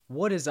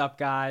What is up,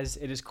 guys?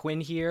 It is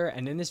Quinn here,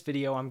 and in this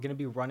video, I'm going to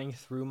be running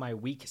through my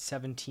Week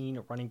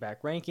 17 running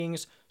back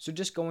rankings. So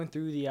just going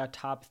through the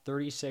top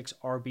 36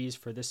 RBs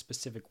for this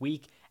specific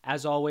week.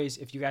 As always,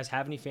 if you guys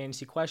have any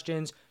fantasy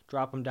questions,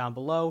 drop them down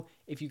below.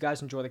 If you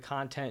guys enjoy the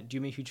content,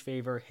 do me a huge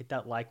favor, hit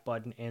that like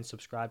button and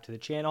subscribe to the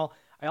channel.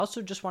 I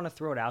also just want to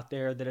throw it out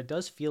there that it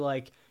does feel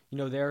like,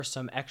 there are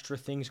some extra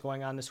things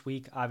going on this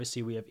week.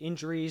 Obviously, we have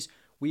injuries.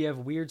 We have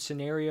weird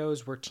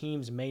scenarios where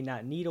teams may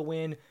not need a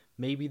win.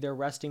 Maybe they're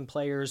resting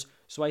players.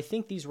 So I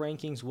think these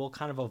rankings will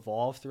kind of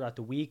evolve throughout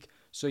the week.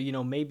 So,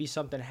 maybe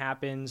something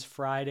happens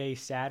Friday,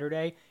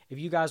 Saturday. If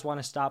you guys want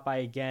to stop by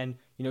again,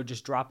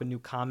 just drop a new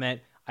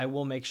comment. I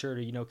will make sure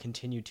to,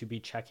 continue to be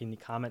checking the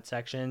comment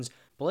sections.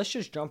 But let's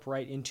just jump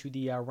right into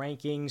the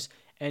rankings.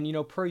 And,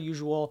 per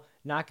usual,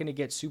 not going to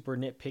get super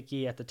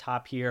nitpicky at the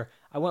top here.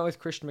 I went with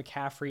Christian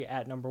McCaffrey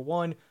at number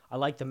 1. I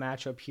like the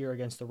matchup here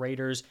against the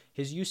Raiders.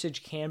 His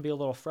usage can be a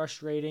little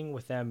frustrating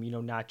with them,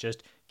 not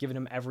just giving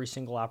him every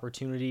single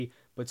opportunity,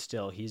 but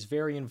still, he's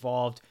very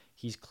involved.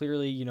 He's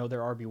clearly,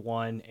 their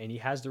RB1, and he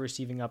has the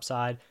receiving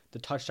upside, the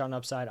touchdown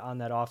upside on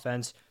that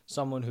offense,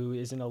 someone who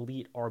is an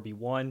elite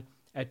RB1.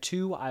 At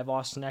 2, I have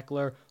Austin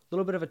Eckler. A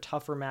little bit of a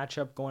tougher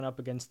matchup going up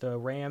against the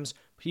Rams,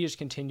 but he just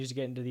continues to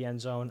get into the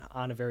end zone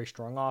on a very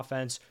strong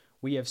offense.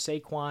 We have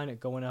Saquon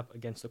going up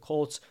against the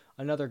Colts,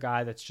 another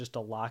guy that's just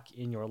a lock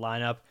in your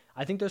lineup.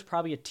 I think there's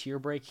probably a tier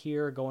break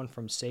here going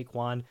from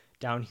Saquon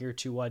down here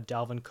to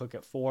Dalvin Cook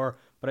at 4,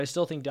 but I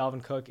still think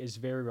Dalvin Cook is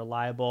very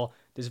reliable.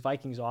 This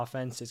Vikings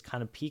offense is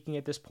kind of peaking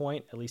at this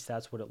point, at least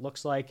that's what it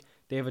looks like.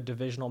 They have a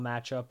divisional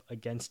matchup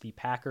against the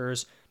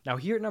Packers. Now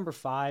here at number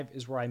 5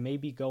 is where I may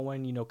be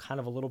going, kind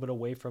of a little bit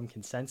away from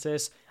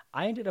consensus.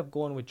 I ended up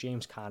going with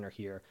James Conner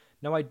here.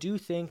 Now I do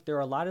think there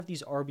are a lot of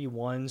these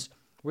RB1s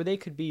where they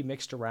could be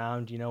mixed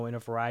around, in a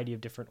variety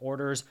of different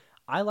orders.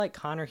 I like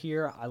Conner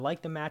here. I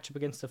like the matchup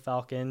against the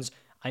Falcons.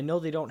 I know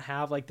they don't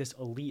have like this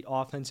elite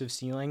offensive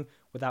ceiling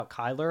without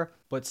Kyler,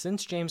 but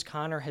since James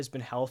Conner has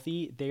been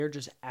healthy, they are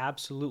just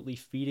absolutely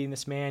feeding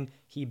this man.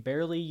 He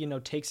barely,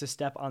 takes a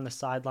step on the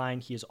sideline.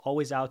 He is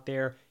always out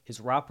there. His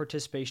route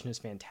participation is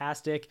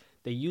fantastic.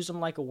 They use him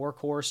like a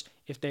workhorse.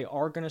 If they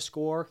are going to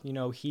score,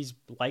 he's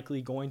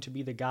likely going to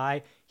be the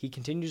guy. He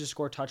continues to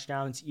score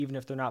touchdowns even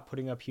if they're not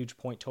putting up huge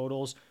point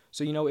totals.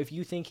 So, if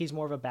you think he's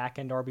more of a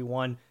back-end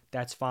RB1,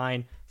 that's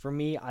fine. For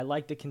me, I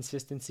like the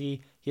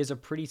consistency. He has a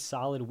pretty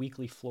solid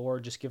weekly floor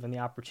just given the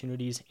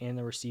opportunities and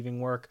the receiving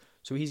work.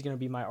 So he's going to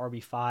be my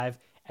RB5.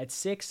 At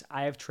 6,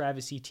 I have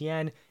Travis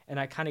Etienne, and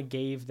I kind of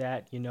gave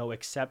that,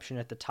 exception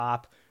at the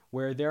top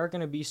where there are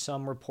going to be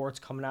some reports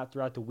coming out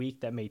throughout the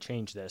week that may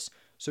change this.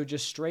 So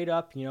just straight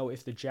up,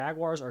 if the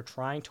Jaguars are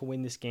trying to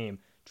win this game,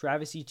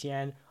 Travis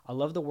Etienne, I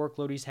love the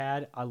workload he's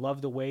had. I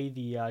love the way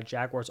the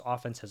Jaguars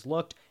offense has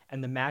looked,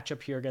 and the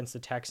matchup here against the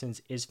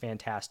Texans is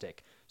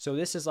fantastic. So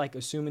this is like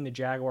assuming the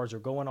Jaguars are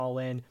going all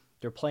in,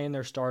 they're playing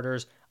their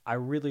starters. I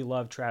really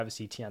love Travis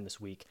Etienne this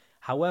week.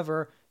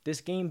 However, this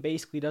game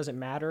basically doesn't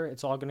matter.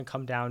 It's all going to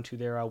come down to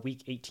their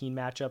Week 18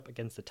 matchup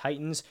against the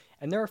Titans,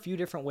 and there are a few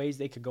different ways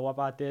they could go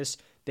about this.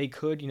 They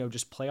could,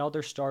 just play all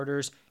their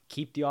starters,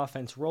 keep the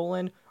offense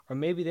rolling, or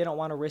maybe they don't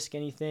want to risk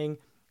anything.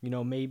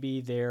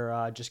 Maybe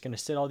they're just going to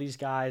sit all these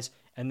guys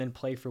and then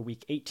play for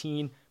Week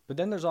 18. But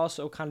then there's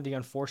also kind of the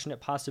unfortunate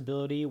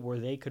possibility where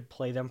they could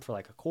play them for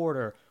like a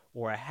quarter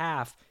or a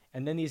half,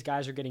 and then these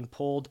guys are getting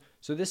pulled.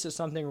 So this is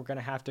something we're going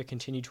to have to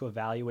continue to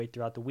evaluate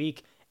throughout the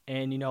week.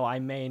 And, I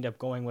may end up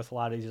going with a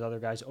lot of these other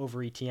guys over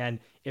ETN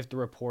if the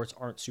reports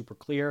aren't super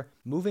clear.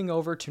 Moving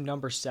over to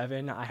number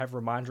 7, I have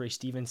Ramondre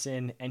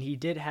Stevenson, and he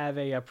did have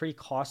a pretty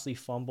costly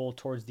fumble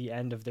towards the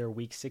end of their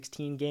Week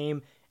 16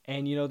 game.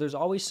 And, there's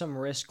always some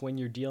risk when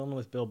you're dealing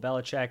with Bill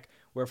Belichick,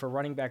 where if a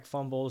running back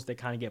fumbles, they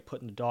kind of get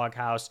put in the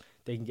doghouse.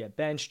 They can get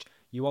benched.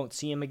 You won't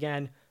see him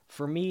again.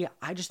 For me,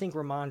 I just think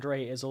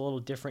Ramondre is a little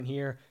different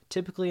here.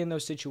 Typically in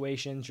those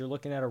situations, you're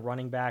looking at a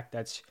running back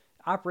that's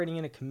operating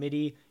in a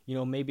committee.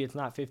 Maybe it's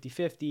not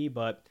 50-50,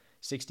 but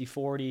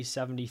 60-40,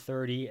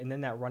 70-30, and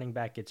then that running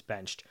back gets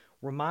benched.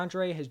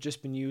 Ramondre has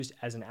just been used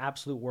as an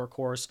absolute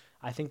workhorse.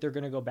 I think they're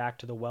going to go back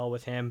to the well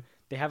with him.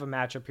 They have a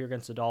matchup here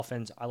against the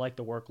Dolphins. I like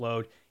the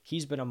workload.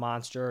 He's been a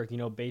monster,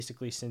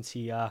 basically since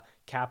he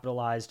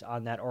capitalized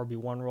on that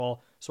RB1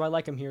 role. So I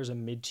like him here as a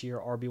mid-tier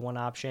RB1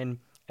 option.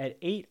 At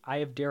 8, I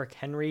have Derrick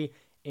Henry,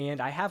 and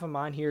I have him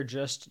on here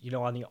just,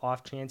 on the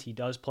off chance he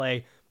does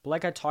play. But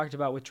like I talked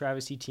about with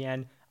Travis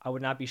Etienne, I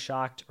would not be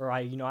shocked, or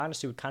I,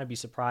 honestly would kind of be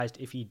surprised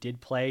if he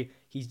did play.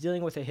 He's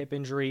dealing with a hip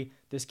injury.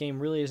 This game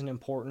really isn't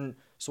important,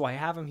 so I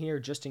have him here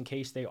just in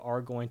case they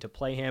are going to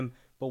play him.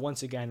 But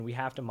once again, we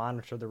have to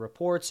monitor the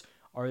reports.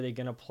 Are they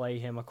going to play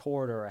him a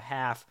quarter or a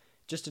half?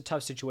 Just a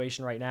tough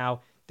situation right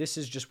now. This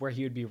is just where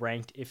he would be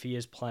ranked if he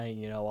is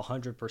playing,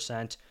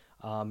 100%,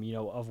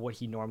 of what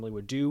he normally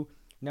would do.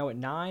 Now at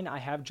 9, I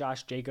have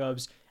Josh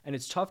Jacobs, And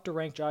it's tough to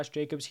rank Josh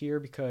Jacobs here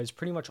because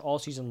pretty much all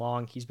season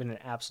long, he's been an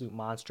absolute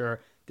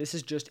monster. This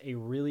is just a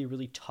really,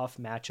 really tough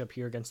matchup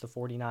here against the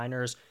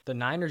 49ers. The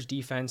Niners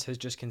defense has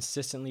just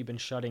consistently been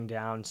shutting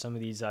down some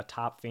of these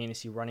top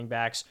fantasy running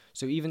backs.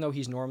 So even though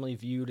he's normally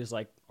viewed as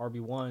like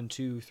RB1,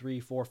 2, 3,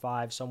 4,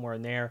 5, somewhere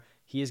in there,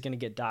 he is going to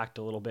get docked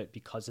a little bit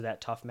because of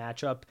that tough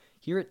matchup.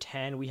 Here at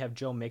 10, we have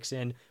Joe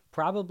Mixon.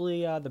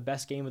 Probably the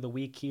best game of the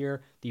week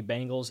here. The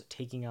Bengals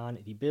taking on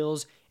the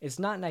Bills. It's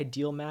not an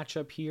ideal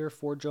matchup here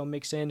for Joe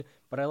Mixon,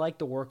 but I like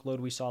the workload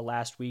we saw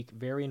last week.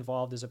 Very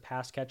involved as a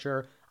pass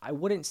catcher. I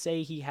wouldn't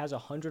say he has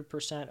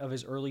 100% of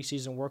his early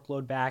season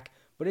workload back,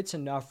 but it's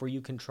enough where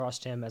you can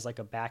trust him as like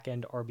a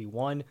back-end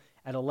RB1.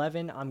 At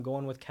 11, I'm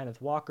going with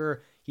Kenneth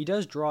Walker. He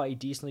does draw a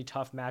decently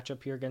tough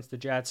matchup here against the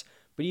Jets,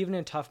 but even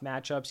in tough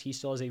matchups, he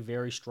still has a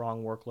very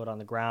strong workload on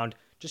the ground.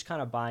 Just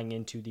kind of buying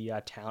into the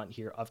talent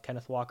here of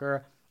Kenneth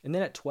Walker. And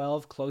then at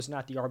 12, closing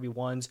out the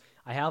RB1s,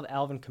 I have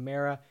Alvin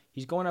Kamara.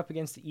 He's going up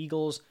against the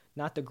Eagles.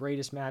 Not the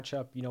greatest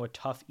matchup, a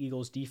tough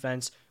Eagles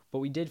defense, but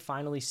we did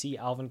finally see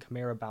Alvin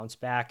Kamara bounce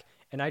back,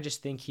 and I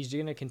just think he's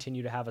going to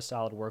continue to have a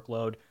solid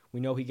workload. We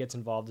know he gets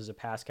involved as a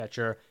pass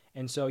catcher,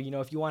 and so,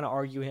 if you want to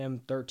argue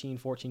him 13,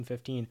 14,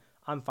 15,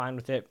 I'm fine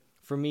with it.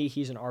 For me,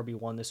 he's an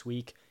RB1 this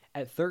week.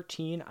 At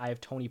 13, I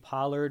have Tony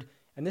Pollard,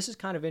 and this is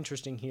kind of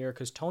interesting here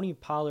because Tony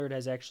Pollard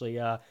has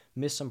actually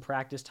missed some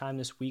practice time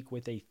this week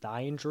with a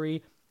thigh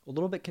injury. A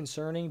little bit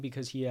concerning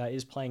because he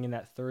is playing in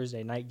that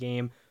Thursday night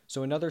game.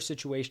 So another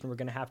situation we're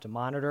going to have to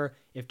monitor.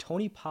 If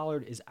Tony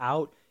Pollard is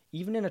out,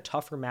 even in a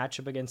tougher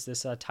matchup against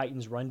this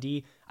Titans run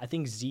D, I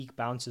think Zeke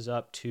bounces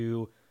up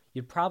to,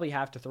 you'd probably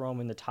have to throw him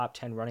in the top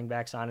 10 running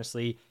backs,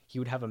 honestly. He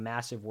would have a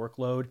massive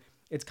workload.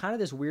 It's kind of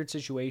this weird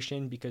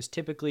situation because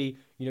typically,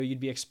 you'd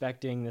be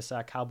expecting this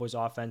Cowboys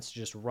offense to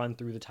just run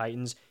through the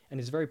Titans, and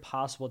it's very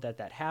possible that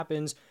that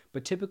happens.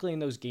 But typically in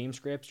those game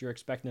scripts, you're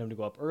expecting them to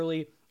go up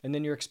early, and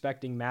then you're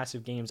expecting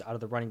massive games out of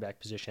the running back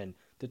position.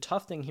 The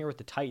tough thing here with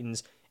the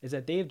Titans is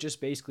that they've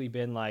just basically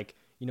been like,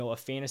 a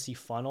fantasy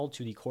funnel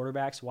to the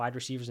quarterbacks, wide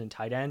receivers, and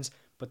tight ends,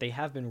 but they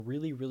have been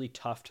really, really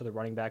tough to the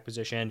running back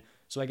position.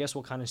 So I guess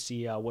we'll kind of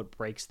see what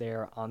breaks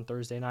there on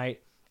Thursday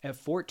night. At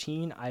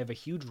 14, I have a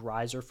huge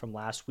riser from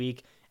last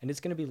week, and it's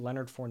going to be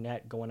Leonard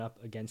Fournette going up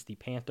against the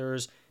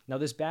Panthers. Now,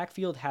 this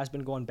backfield has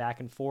been going back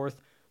and forth,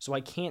 so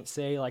I can't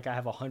say like I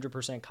have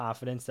 100%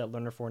 confidence that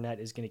Leonard Fournette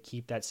is going to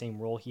keep that same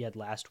role he had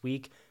last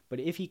week. But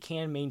if he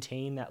can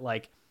maintain that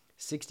like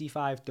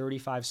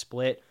 65-35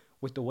 split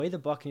with the way the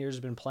Buccaneers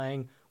have been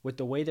playing, with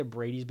the way that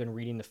Brady's been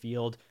reading the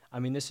field, I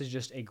mean, this is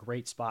just a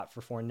great spot for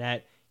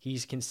Fournette.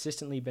 He's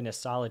consistently been a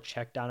solid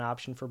check down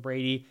option for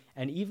Brady,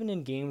 and even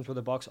in games where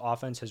the Bucs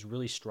offense has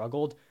really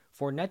struggled,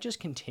 Fournette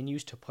just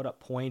continues to put up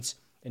points.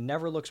 It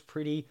never looks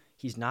pretty.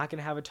 He's not going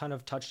to have a ton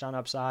of touchdown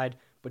upside,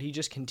 but he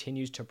just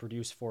continues to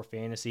produce for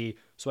fantasy.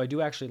 So I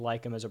do actually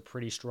like him as a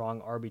pretty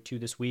strong RB2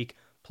 this week.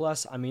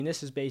 Plus, I mean,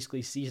 this is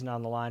basically season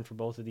on the line for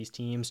both of these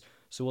teams,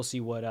 so we'll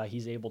see what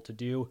he's able to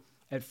do.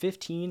 At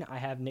 15, I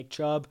have Nick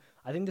Chubb.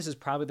 I think this is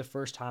probably the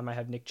first time I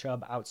have Nick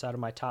Chubb outside of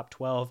my top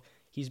 12.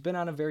 He's been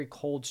on a very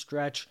cold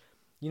stretch.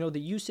 The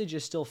usage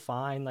is still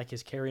fine. Like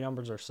his carry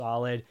numbers are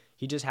solid.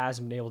 He just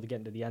hasn't been able to get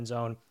into the end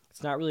zone.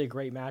 It's not really a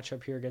great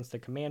matchup here against the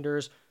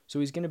Commanders. So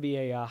he's going to be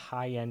a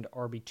high-end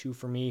RB2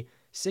 for me.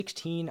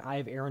 16, I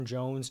have Aaron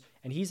Jones,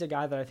 and he's a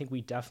guy that I think we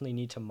definitely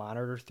need to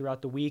monitor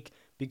throughout the week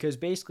because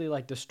basically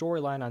like the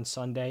storyline on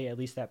Sunday, at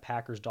least that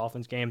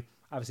Packers-Dolphins game,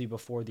 obviously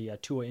before the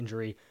Tua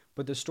injury,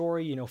 but the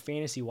story,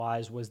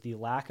 fantasy-wise, was the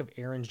lack of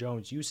Aaron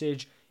Jones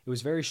usage. It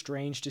was very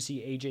strange to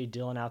see A.J.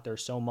 Dillon out there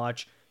so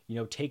much,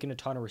 taking a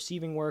ton of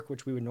receiving work,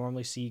 which we would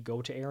normally see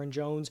go to Aaron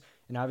Jones,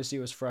 and obviously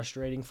it was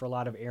frustrating for a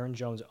lot of Aaron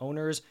Jones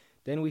owners.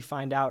 Then we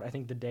find out, I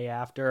think the day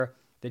after,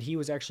 that he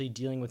was actually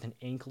dealing with an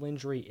ankle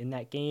injury in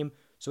that game,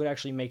 so it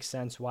actually makes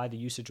sense why the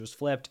usage was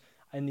flipped.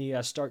 In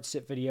the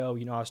start-sit video,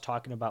 I was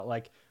talking about,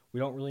 like, we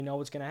don't really know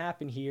what's going to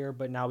happen here,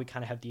 but now we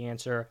kind of have the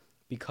answer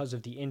because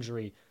of the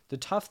injury. The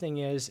tough thing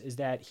is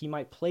that he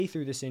might play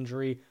through this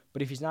injury,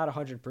 but if he's not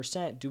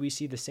 100%, do we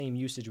see the same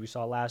usage we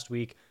saw last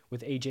week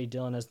with A.J.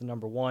 Dillon as the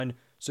number one?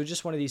 So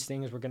just one of these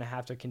things we're going to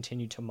have to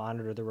continue to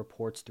monitor the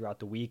reports throughout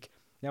the week.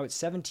 Now at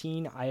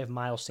 17, I have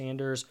Miles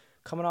Sanders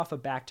coming off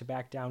of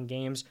back-to-back down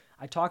games.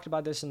 I talked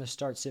about this in the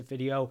start-sit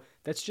video.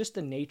 That's just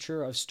the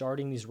nature of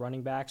starting these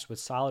running backs with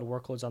solid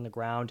workloads on the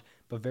ground,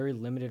 but very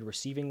limited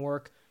receiving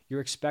work.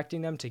 You're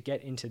expecting them to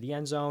get into the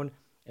end zone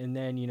and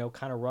then,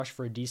 kind of rush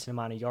for a decent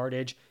amount of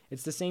yardage.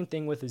 It's the same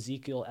thing with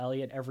Ezekiel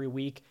Elliott every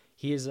week.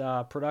 His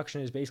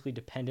production is basically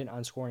dependent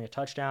on scoring a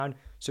touchdown.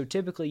 So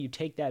typically you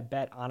take that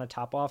bet on a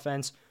top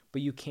offense,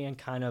 but you can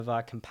kind of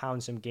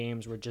compound some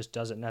games where it just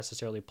doesn't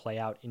necessarily play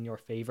out in your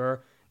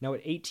favor. Now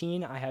at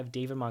 18, I have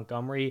David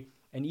Montgomery.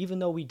 And even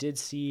though we did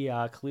see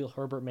Khalil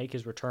Herbert make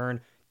his return,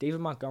 David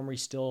Montgomery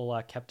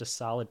still kept a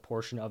solid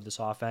portion of this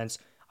offense.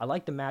 I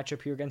like the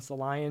matchup here against the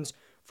Lions.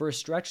 For a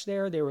stretch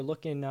there, they were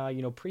looking,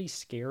 pretty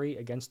scary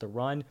against the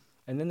run,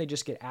 and then they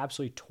just get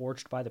absolutely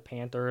torched by the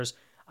Panthers.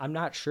 I'm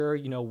not sure,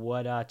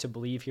 what to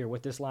believe here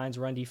with this Lions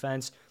run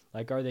defense.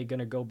 Like, are they going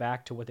to go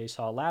back to what they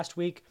saw last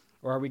week,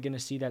 or are we going to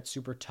see that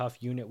super tough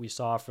unit we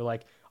saw for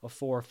like a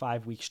 4 or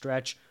 5 week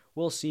stretch?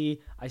 We'll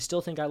see. I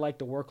still think I like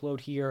the workload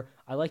here.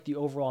 I like the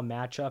overall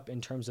matchup in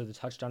terms of the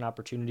touchdown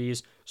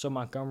opportunities. So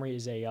Montgomery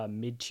is a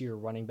mid-tier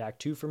running back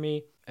too for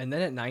me. And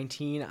then at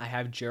 19, I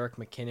have Jerick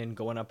McKinnon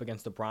going up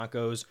against the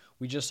Broncos.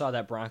 We just saw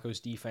that Broncos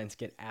defense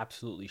get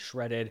absolutely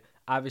shredded.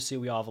 Obviously,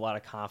 we all have a lot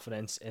of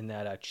confidence in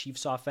that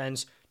Chiefs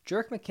offense.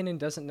 Jerick McKinnon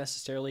doesn't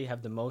necessarily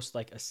have the most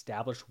like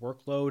established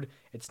workload.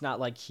 It's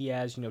not like he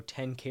has,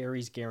 10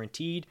 carries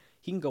guaranteed.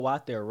 He can go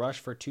out there, rush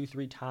for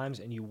 2-3 times,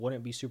 and you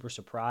wouldn't be super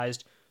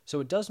surprised. So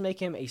it does make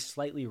him a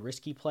slightly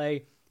risky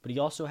play, but he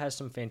also has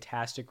some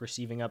fantastic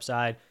receiving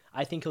upside.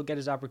 I think he'll get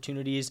his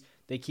opportunities.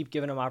 They keep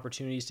giving him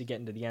opportunities to get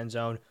into the end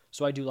zone,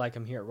 so I do like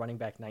him here at running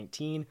back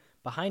 19.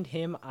 Behind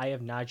him, I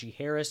have Najee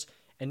Harris,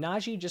 and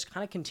Najee just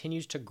kind of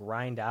continues to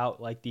grind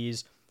out like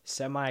these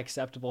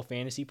semi-acceptable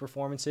fantasy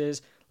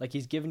performances. Like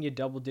he's given you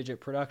double-digit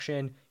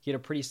production. He had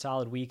a pretty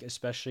solid week,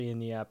 especially in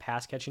the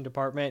pass-catching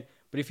department.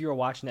 But if you were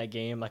watching that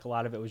game, like a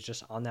lot of it was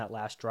just on that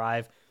last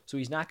drive. So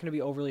he's not going to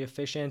be overly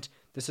efficient.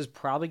 This is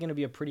probably going to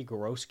be a pretty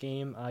gross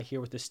game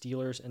here with the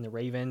Steelers and the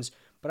Ravens.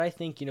 But I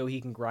think,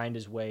 he can grind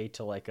his way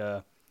to like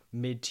a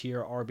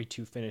mid-tier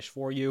RB2 finish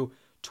for you.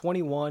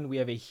 21, we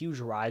have a huge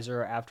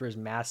riser after his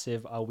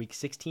massive week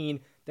 16.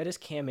 That is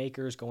Cam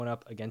Akers going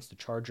up against the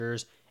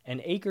Chargers.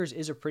 And Akers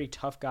is a pretty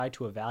tough guy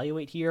to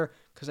evaluate here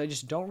because I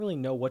just don't really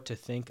know what to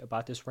think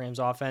about this Rams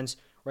offense.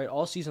 Right,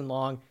 all season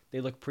long,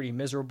 they look pretty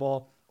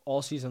miserable.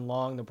 All season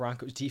long, the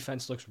Broncos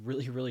defense looks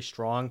really, really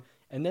strong.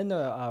 And then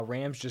the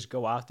Rams just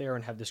go out there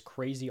and have this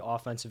crazy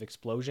offensive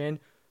explosion.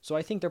 So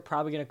I think they're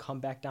probably going to come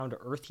back down to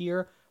earth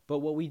here. But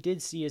what we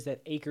did see is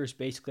that Akers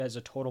basically has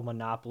a total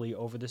monopoly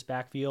over this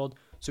backfield.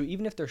 So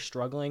even if they're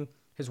struggling,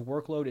 his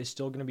workload is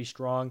still going to be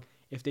strong.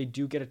 If they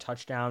do get a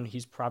touchdown,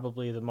 he's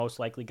probably the most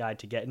likely guy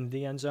to get into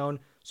the end zone.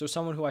 So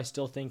someone who I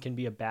still think can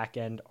be a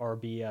back-end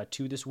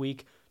RB2 this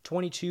week.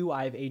 22,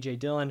 I have A.J.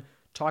 Dillon.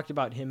 Talked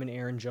about him and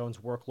Aaron Jones'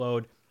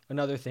 workload.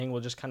 Another thing,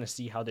 we'll just kind of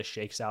see how this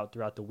shakes out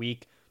throughout the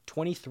week.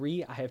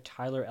 23, I have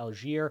Tyler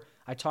Algier.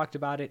 I talked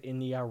about it in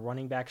the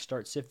running back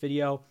start sit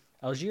video.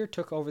 Algier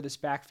took over this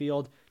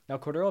backfield. Now,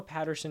 Cordero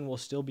Patterson will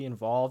still be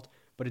involved,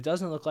 but it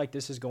doesn't look like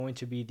this is going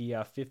to be the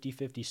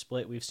 50-50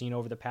 split we've seen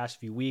over the past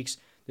few weeks.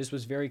 This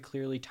was very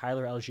clearly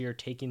Tyler Algier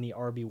taking the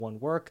RB1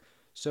 work.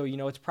 So,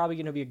 it's probably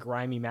going to be a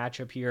grimy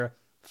matchup here,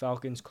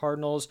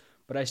 Falcons-Cardinals,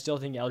 but I still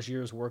think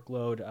Algier's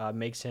workload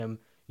makes him,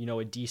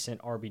 a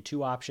decent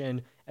RB2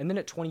 option. And then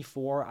at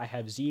 24, I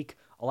have Zeke.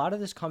 A lot of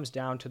this comes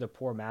down to the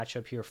poor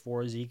matchup here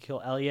for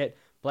Ezekiel Elliott.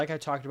 But like I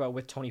talked about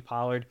with Tony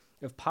Pollard,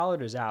 if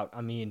Pollard is out,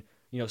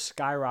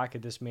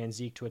 skyrocket this man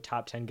Zeke to a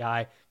top 10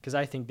 guy because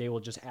I think they will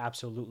just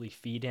absolutely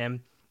feed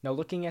him. Now,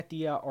 looking at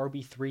the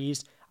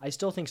RB3s, I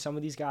still think some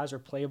of these guys are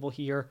playable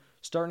here.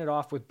 Starting it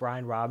off with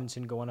Brian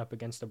Robinson going up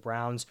against the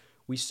Browns.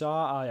 We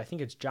saw, I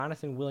think it's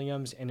Jonathan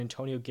Williams and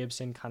Antonio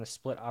Gibson kind of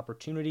split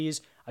opportunities.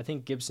 I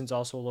think Gibson's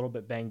also a little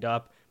bit banged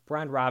up.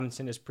 Brian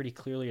Robinson has pretty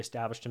clearly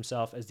established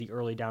himself as the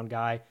early down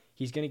guy.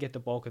 He's going to get the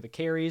bulk of the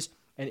carries.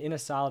 And in a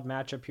solid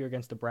matchup here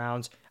against the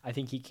Browns, I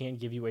think he can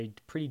give you a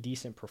pretty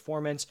decent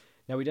performance.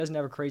 Now, he doesn't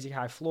have a crazy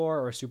high floor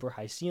or a super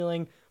high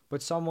ceiling,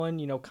 but someone,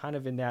 kind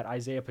of in that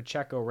Isaiah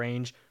Pacheco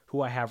range,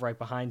 who I have right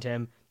behind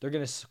him, they're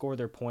going to score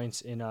their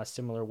points in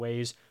similar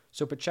ways.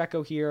 So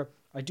Pacheco here,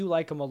 I do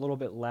like him a little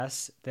bit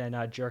less than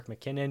Jerick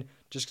McKinnon,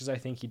 just because I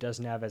think he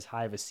doesn't have as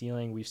high of a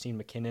ceiling. We've seen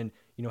McKinnon,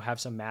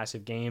 have some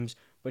massive games,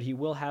 but he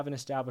will have an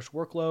established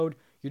workload.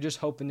 You're just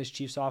hoping this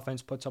Chiefs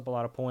offense puts up a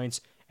lot of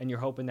points, and you're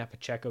hoping that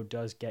Pacheco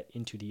does get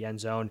into the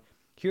end zone.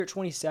 Here at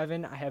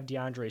 27, I have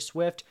DeAndre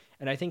Swift,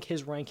 and I think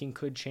his ranking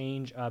could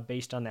change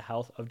based on the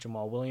health of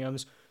Jamal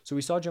Williams. So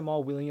we saw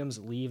Jamal Williams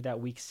leave that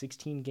Week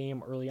 16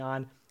 game early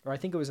on, or I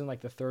think it was in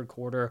like the third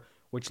quarter,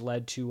 which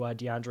led to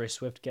DeAndre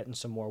Swift getting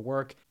some more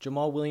work.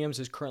 Jamal Williams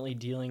is currently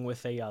dealing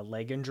with a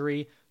leg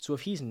injury, so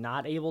if he's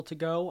not able to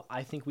go,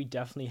 I think we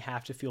definitely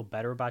have to feel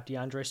better about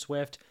DeAndre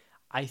Swift.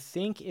 I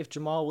think if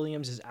Jamal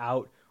Williams is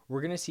out,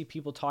 we're going to see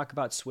people talk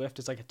about Swift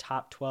as like a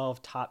top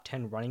 12, top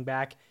 10 running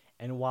back.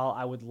 And while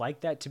I would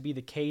like that to be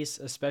the case,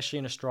 especially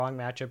in a strong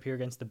matchup here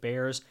against the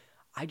Bears,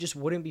 I just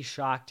wouldn't be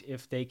shocked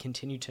if they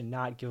continue to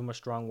not give him a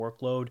strong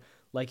workload.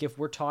 Like if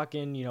we're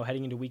talking,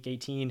 heading into week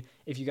 18,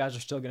 if you guys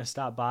are still going to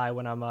stop by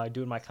when I'm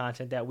doing my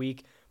content that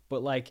week.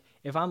 But like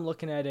if I'm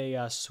looking at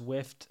a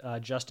Swift,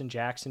 Justin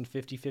Jackson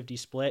 50-50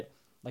 split,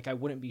 like I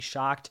wouldn't be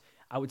shocked.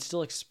 I would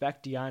still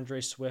expect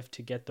DeAndre Swift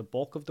to get the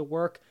bulk of the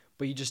work,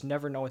 but you just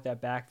never know with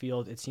that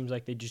backfield. It seems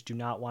like they just do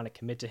not want to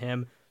commit to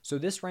him. So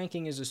this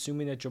ranking is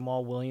assuming that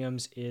Jamal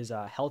Williams is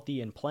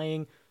healthy and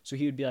playing, so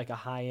he would be like a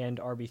high-end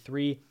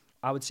RB3.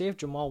 I would say if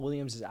Jamal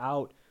Williams is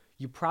out,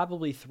 you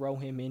probably throw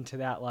him into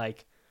that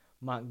like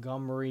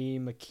Montgomery,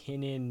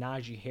 McKinnon,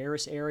 Najee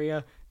Harris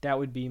area. That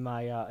would be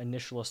my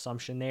initial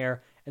assumption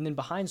there. And then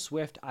behind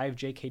Swift, I have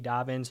J.K.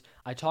 Dobbins.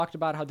 I talked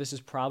about how this is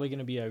probably going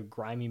to be a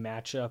grimy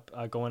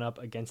matchup going up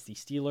against the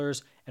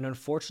Steelers. And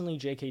unfortunately,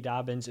 J.K.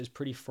 Dobbins is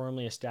pretty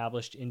firmly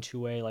established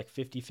into a like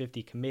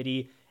 50-50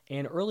 committee.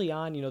 And early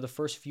on, the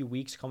first few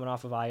weeks coming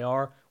off of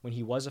IR, when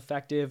he was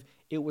effective,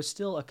 it was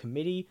still a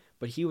committee,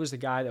 but he was the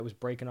guy that was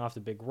breaking off the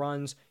big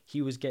runs.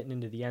 He was getting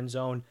into the end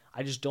zone.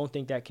 I just don't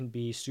think that can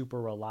be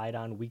super relied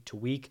on week to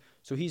week.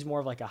 So he's more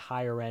of like a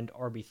higher end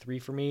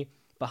RB3 for me.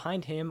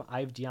 Behind him, I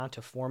have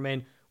Deonta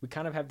Foreman. We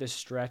kind of have this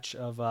stretch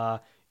of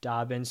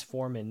Dobbins,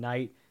 Foreman,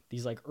 Knight,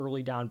 these like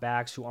early down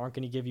backs who aren't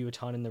going to give you a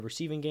ton in the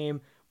receiving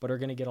game, but are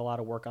going to get a lot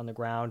of work on the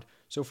ground.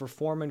 So for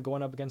Foreman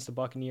going up against the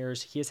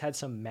Buccaneers, he has had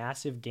some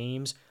massive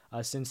games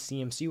since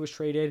CMC was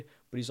traded,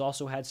 but he's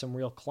also had some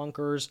real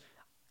clunkers.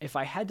 If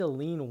I had to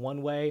lean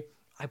one way,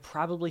 I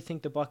probably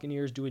think the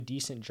Buccaneers do a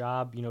decent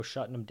job,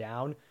 shutting them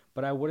down.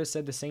 But I would have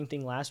said the same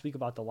thing last week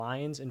about the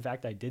Lions. In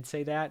fact, I did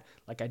say that.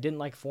 Like, I didn't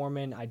like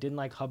Foreman, I didn't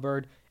like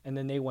Hubbard, and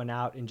then they went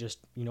out and just,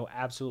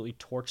 absolutely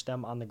torched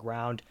them on the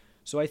ground.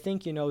 So I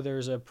think,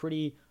 there's a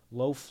pretty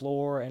low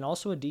floor and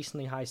also a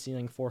decently high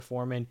ceiling for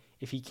Foreman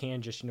if he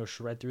can just,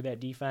 shred through that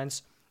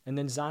defense. And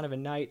then Zonovan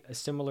Knight, a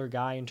similar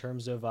guy in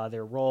terms of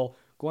their role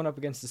going up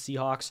against the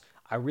Seahawks.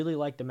 I really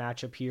like the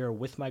matchup here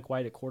with Mike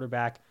White at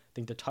quarterback. I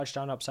think the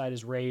touchdown upside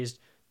is raised.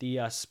 The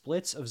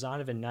splits of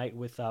Zonovan Knight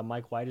with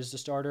Mike White as the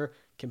starter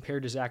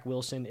compared to Zach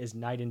Wilson is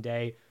night and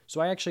day.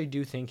 So I actually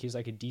do think he's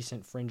like a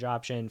decent fringe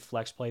option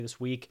flex play this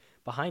week.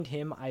 Behind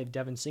him, I have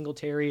Devin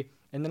Singletary.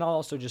 And then I'll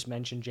also just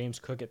mention James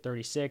Cook at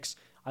 36.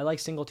 I like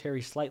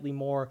Singletary slightly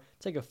more.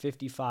 It's like a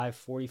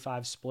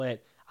 55-45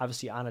 split,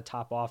 obviously on a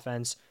top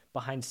offense.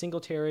 Behind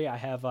Singletary, I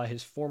have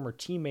his former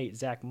teammate,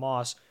 Zach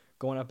Moss,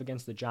 going up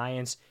against the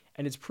Giants.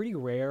 And it's pretty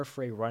rare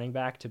for a running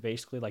back to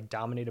basically like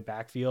dominate a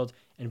backfield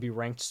and be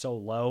ranked so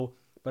low.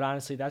 But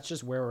honestly, that's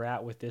just where we're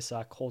at with this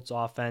Colts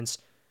offense.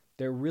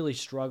 They're really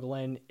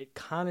struggling. It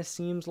kind of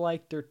seems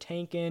like they're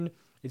tanking.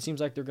 It seems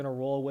like they're going to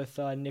roll with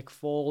Nick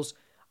Foles.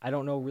 I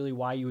don't know really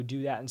why you would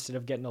do that instead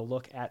of getting a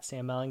look at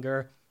Sam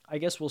Ehlinger. I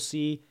guess we'll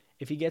see.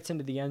 If he gets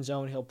into the end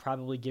zone, he'll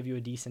probably give you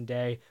a decent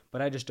day,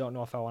 but I just don't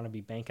know if I want to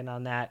be banking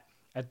on that.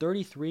 At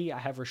 33, I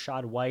have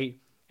Rachaad White.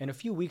 And a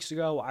few weeks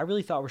ago, I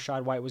really thought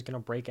Rachaad White was going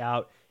to break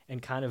out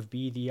and kind of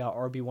be the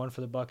RB1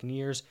 for the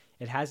Buccaneers.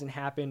 It hasn't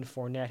happened.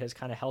 Fournette has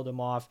kind of held him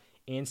off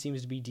and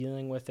seems to be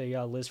dealing with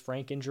a Liz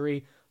Frank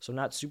injury. So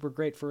not super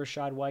great for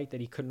Rachaad White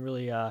that he couldn't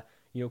really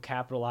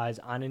capitalize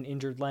on an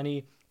injured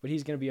Lenny, but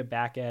he's going to be a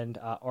back-end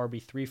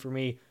RB3 for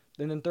me.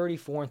 Then in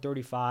 34 and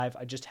 35,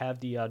 I just have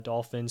the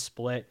Dolphins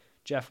split.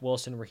 Jeff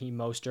Wilson, Raheem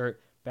Mostert,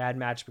 bad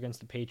matchup against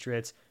the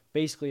Patriots.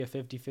 Basically a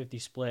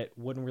 50-50 split.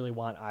 Wouldn't really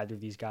want either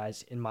of these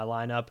guys in my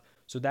lineup.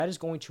 So that is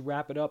going to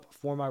wrap it up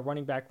for my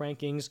running back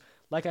rankings.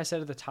 Like I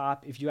said at the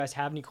top, if you guys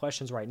have any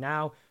questions right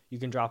now, you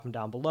can drop them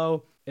down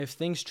below. If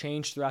things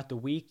change throughout the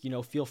week,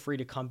 feel free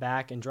to come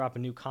back and drop a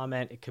new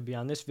comment. It could be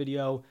on this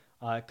video.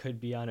 It could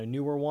be on a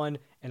newer one,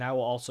 and I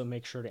will also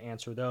make sure to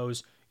answer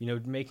those,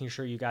 making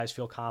sure you guys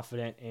feel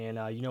confident and,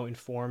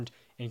 informed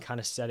in kind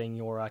of setting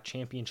your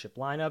championship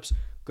lineups.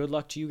 Good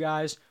luck to you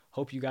guys.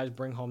 Hope you guys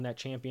bring home that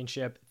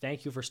championship.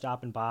 Thank you for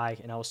stopping by,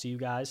 and I will see you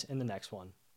guys in the next one.